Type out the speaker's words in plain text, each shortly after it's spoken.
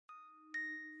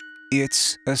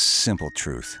It's a simple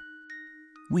truth.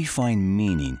 We find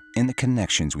meaning in the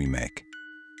connections we make.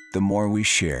 The more we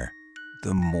share,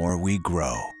 the more we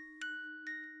grow.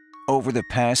 Over the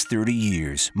past 30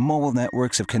 years, mobile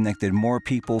networks have connected more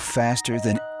people faster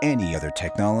than any other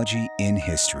technology in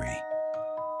history.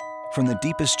 From the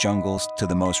deepest jungles to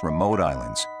the most remote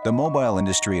islands, the mobile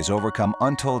industry has overcome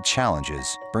untold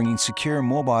challenges, bringing secure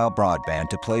mobile broadband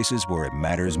to places where it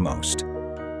matters most.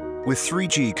 With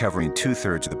 3G covering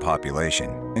 2/3 of the population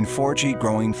and 4G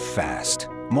growing fast,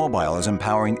 mobile is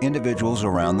empowering individuals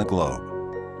around the globe.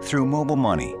 Through mobile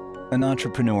money, an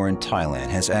entrepreneur in Thailand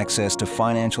has access to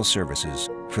financial services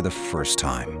for the first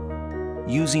time.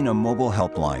 Using a mobile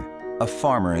helpline, a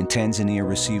farmer in Tanzania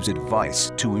receives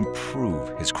advice to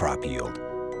improve his crop yield.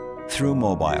 Through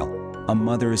mobile, a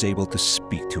mother is able to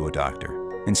speak to a doctor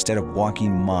instead of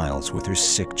walking miles with her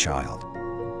sick child.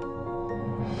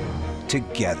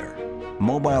 Together,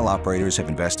 mobile operators have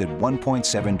invested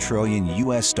 $1.7 trillion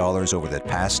over the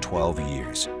past 12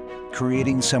 years,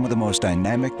 creating some of the most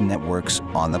dynamic networks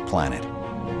on the planet.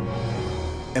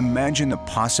 Imagine the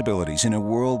possibilities in a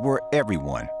world where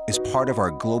everyone is part of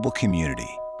our global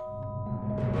community.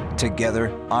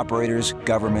 Together, operators,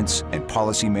 governments, and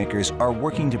policymakers are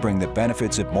working to bring the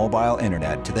benefits of mobile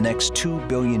internet to the next 2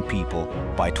 billion people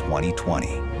by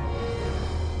 2020.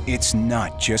 It's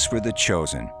not just for the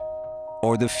chosen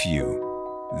or the few.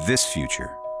 This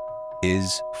future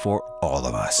is for all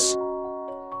of us.